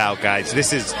take us out, guys.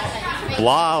 This is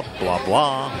blah, blah,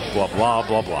 blah, blah, blah,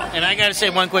 blah, blah. And I got to say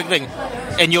one quick thing,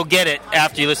 and you'll get it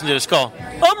after you listen to this call.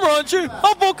 I'm raunchy.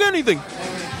 I'll book anything.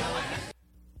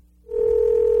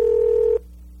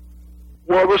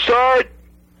 Riverside?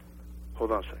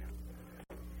 Hold on a second.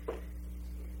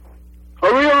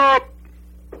 Hurry up!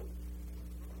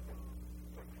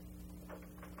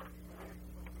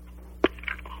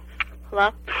 Hello?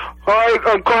 Hi,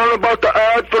 I'm calling about the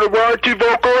ad for the raunchy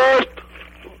vocalist.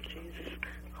 Oh, Jesus.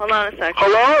 Hold on a second.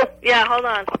 Hello? Yeah, hold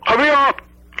on. Hurry up!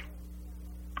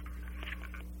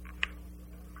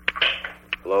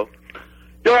 Hello?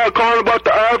 Yeah, I'm calling about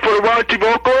the ad for the raunchy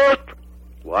vocalist.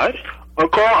 What? I'm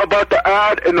calling about the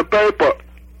ad in the paper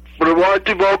For the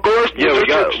warranty vocalist?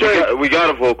 Yeah, we got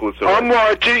a vocalist already. I'm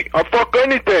warranty. I'll fuck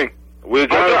anything. We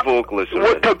got a vocalist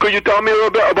already. Could you tell me a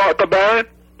little bit about the band?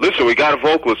 Listen, we got a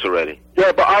vocalist already.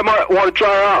 Yeah, but I might want to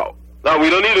try out. No, we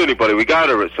don't need anybody. We got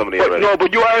somebody already. No,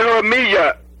 but you ain't heard me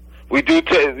yet. We do.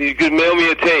 You can mail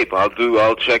me a tape.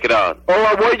 I'll check it out. All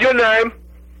right, what's your name?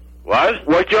 What?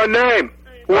 What's your name?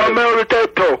 Who I mail the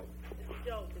tape to?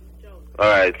 All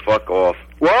right, fuck off.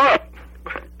 What?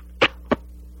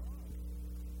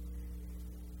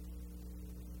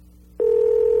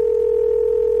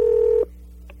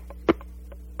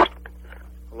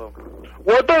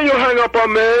 What don't you hang up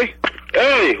on me?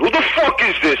 Hey, who the fuck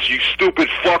is this, you stupid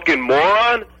fucking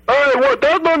moron? Hey, what?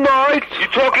 That's not nice. You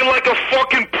talking like a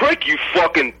fucking prick, you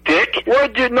fucking dick.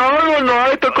 What? Not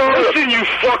nice. Listen, you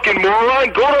fucking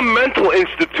moron. Go to mental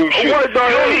institution. You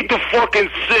don't need to fucking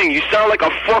sing. You sound like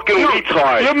a fucking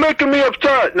retard. You're making me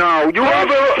upset now.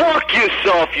 Fuck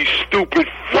yourself, you stupid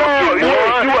fucking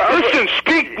moron. Listen,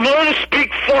 learn to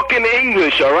speak fucking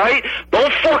English, all right?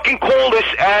 Don't fucking call this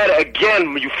ad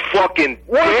again, you fucking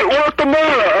dick. What's the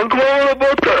matter? I'm calling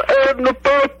about the ad in the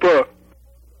paper.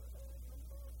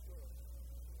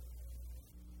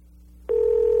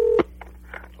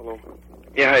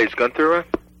 Yeah, hi, is Gunther on?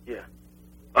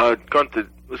 Yeah. Gunther,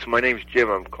 listen, my name's Jim.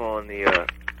 I'm calling the,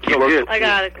 I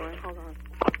got it going. Hold on.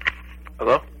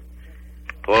 Hello?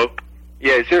 Hello?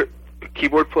 Yeah, is there a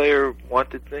keyboard player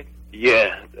wanted thing?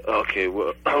 Yeah, okay,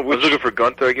 well... I was looking for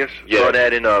Gunther, I guess. Yeah. Saw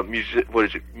that in, what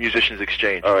is it, Musicians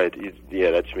Exchange. All right,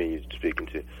 yeah, that's me you're speaking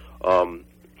to. How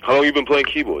long you been playing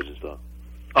keyboards and stuff?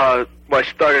 Well, I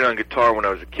started on guitar when I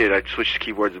was a kid. I switched to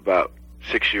keyboards about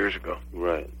 6 years ago.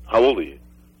 Right. How old are you?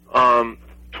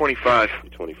 25.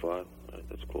 You're 25? All right,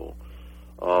 that's cool.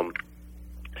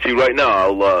 See, right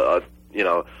now,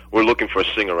 we're looking for a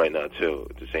singer right now, too,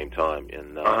 at the same time.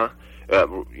 And,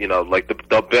 like the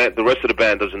band, the rest of the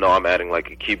band doesn't know I'm adding,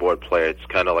 like, a keyboard player. It's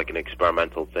kind of like an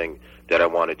experimental thing that I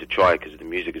wanted to try because the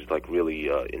music is, like, really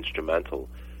instrumental.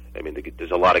 I mean,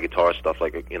 there's a lot of guitar stuff.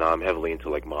 Like, I'm heavily into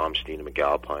like Malmsteen and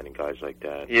McAlpine and guys like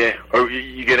that. Yeah. Or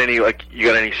you get any you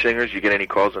got any singers? You get any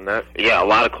calls on that? Yeah, a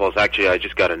lot of calls. Actually, I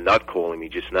just got a nut calling me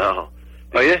just now.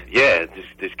 Oh yeah. Yeah.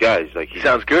 This guy's like. He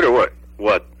sounds good or what?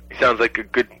 What? He sounds like a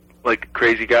good, like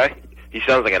crazy guy. He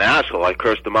sounds like an asshole. I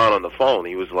cursed him out on the phone.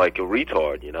 He was like a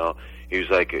retard. He was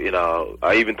like,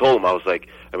 I even told him, I was like,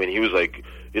 he was like,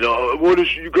 what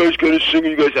is you guys gonna sing?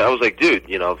 You guys, I was like, dude,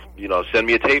 send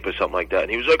me a tape or something like that.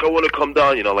 And he was like, I want to come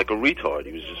down, like a retard.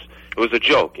 He was just, it was a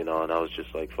joke, and I was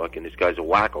just like, fucking, this guy's a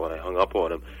wacko. And I hung up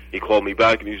on him. He called me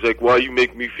back, and he's like, why you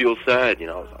make me feel sad?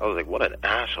 I was like, what an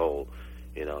asshole.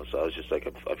 So I was just like,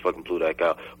 I fucking blew that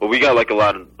guy. But we got like a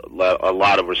lot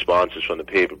of responses from the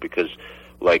paper because,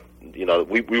 like,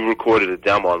 we recorded a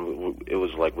demo and it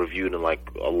was like reviewed in like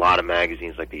a lot of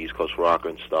magazines, like the East Coast Rocker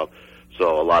and stuff.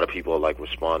 So a lot of people are like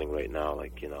responding right now,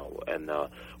 like, and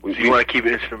we want to keep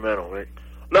it instrumental, right?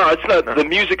 No, it's not. The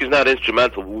music is not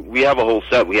instrumental. We have a whole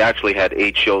set. We actually had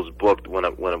 8 shows booked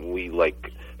when we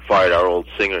like fired our old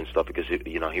singer and stuff because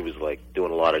he was like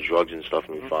doing a lot of drugs and stuff,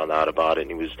 and we found out about it.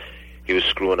 And he was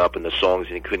screwing up in the songs,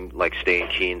 and he couldn't like stay in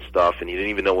key and stuff, and he didn't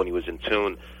even know when he was in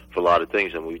tune for a lot of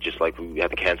things. And we had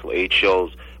to cancel 8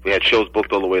 shows. We had shows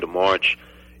booked all the way to March.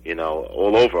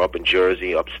 All over, up in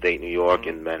Jersey, upstate New York,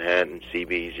 in Manhattan,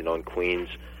 CB's, in Queens,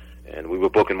 and we were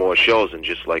booking more shows, and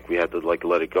just like we had to like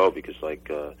let it go because like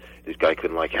this guy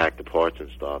couldn't like hack the parts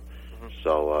and stuff.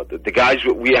 So the guys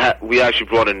we actually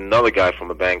brought in another guy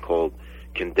from a band called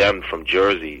Condemned from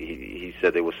Jersey. He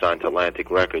said they were signed to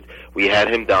Atlantic Records. We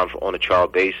had him down on a trial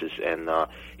basis, and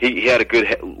he had a good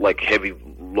heavy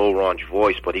low range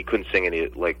voice, but he couldn't sing any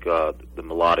like the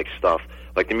melodic stuff.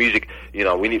 Like the music,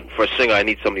 we need for a singer. I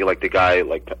need somebody like the guy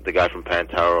from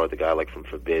Pantera or the guy like from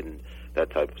Forbidden, that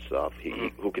type of stuff.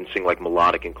 Who can sing like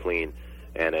melodic and clean,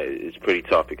 and it's pretty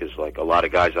tough because like a lot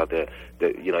of guys out there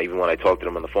that even when I talk to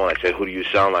them on the phone, I say, "Who do you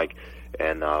sound like?"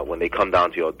 And when they come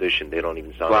down to the audition, they don't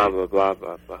even sound blah like blah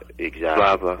blah blah. Exactly.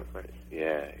 Blah blah. Right.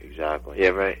 Yeah, exactly.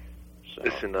 Yeah, right. So.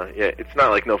 Listen, it's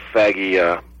not like no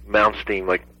faggy Malmsteen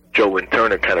like Joe Lynn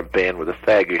Turner kind of band with a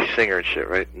faggy singer and shit,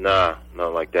 right? Nah,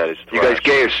 not like that. It's you guys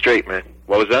gay or straight, man?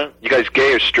 What was that? You guys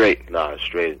gay or straight? Nah,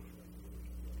 straight.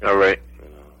 All right.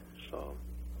 So.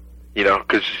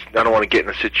 Because I don't want to get in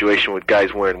a situation with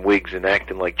guys wearing wigs and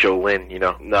acting like Joe Lynn,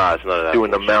 Nah, it's none of that.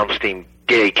 Doing the Malmsteen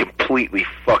gay, completely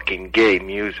fucking gay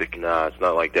music. Nah, it's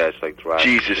not like that. It's like thrash.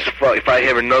 Jesus, if I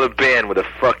have another band with a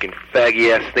fucking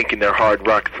faggy ass thinking they're hard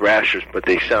rock thrashers, but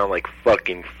they sound like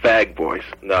fucking fag boys.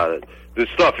 Nah, the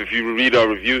stuff, if you read our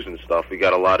reviews and stuff, we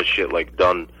got a lot of shit like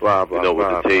done, blah, blah, with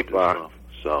blah, the tape blah, and stuff.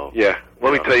 So yeah,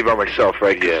 let me tell you about myself,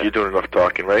 right? 'Cause you're doing enough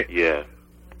talking, right? Yeah.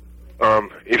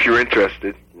 if you're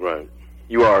interested. Right.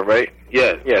 You are, right?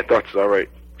 Yeah. Yeah, I thought so, all right.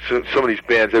 So, some of these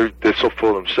bands, they're so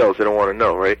full of themselves, they don't want to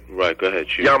know, right? Right, go ahead,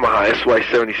 shoot. Yamaha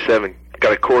SY-77.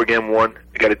 Got a Korg M1.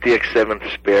 I got a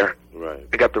DX7 spare. Right.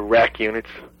 I got the rack units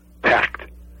packed.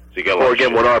 So you got Korg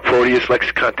M1R Proteus,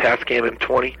 Lexicon Tascam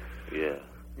M20. Yeah.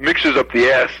 Mixers up the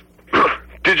ass.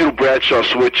 Digital Bradshaw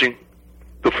switching.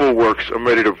 The full works. I'm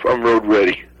road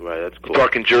ready. Right, that's cool.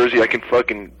 Talking Jersey, I can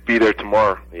fucking be there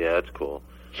tomorrow. Yeah, that's cool.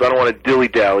 So I don't want to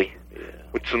dilly-dally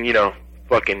with some,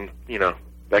 fucking,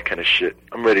 that kind of shit.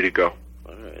 I'm ready to go.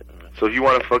 All right. So if you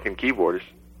want a fucking keyboardist.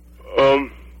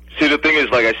 See, the thing is,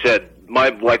 like I said,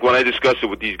 when I discussed it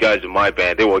with these guys in my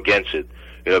band, they were against it,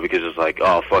 because it's like,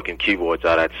 oh, fucking keyboards,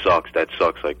 that sucks,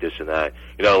 like this and that.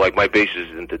 Like my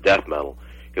bassist is into death metal.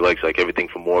 He likes like everything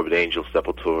from Morbid Angel,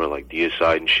 Sepultura, like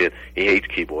Deicide and shit. He hates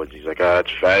keyboards. He's like,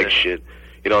 that's fag shit.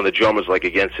 And the drummer's like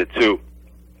against it too.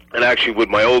 And actually, with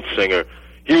my old singer,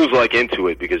 he was like into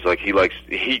it because like he was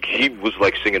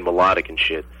like singing melodic and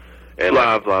shit. And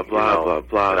blah blah blah blah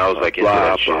blah. And I was like into blah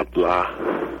that shit. blah.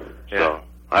 So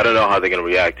I don't know how they're gonna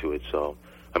react to it. So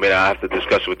I mean, I have to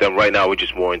discuss it with them. Right now, we're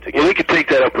just more into. Well, they could take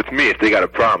that up with me if they got a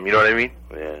problem. You know what I mean?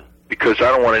 Yeah. Because I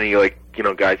don't want any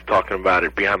guys talking about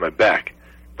it behind my back.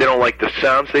 They don't like the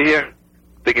sounds they hear,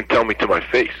 they can tell me to my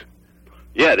face.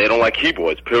 Yeah, they don't like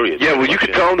keyboards, period. Yeah, well, you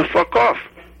can tell them to fuck off.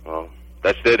 Well,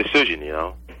 that's their decision,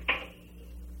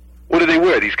 What do they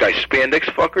wear, these guys, spandex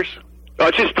fuckers?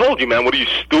 I just told you, man. What are you,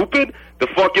 stupid?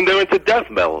 They're into death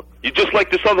metal. You're just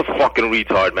like this other fucking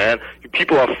retard, man. You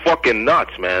people are fucking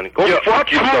nuts, man. Go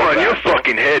fuck yourself on your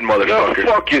fucking head, motherfucker. Go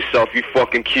fuck yourself, you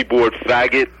fucking keyboard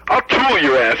faggot. I'll tool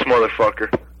your ass,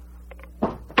 motherfucker.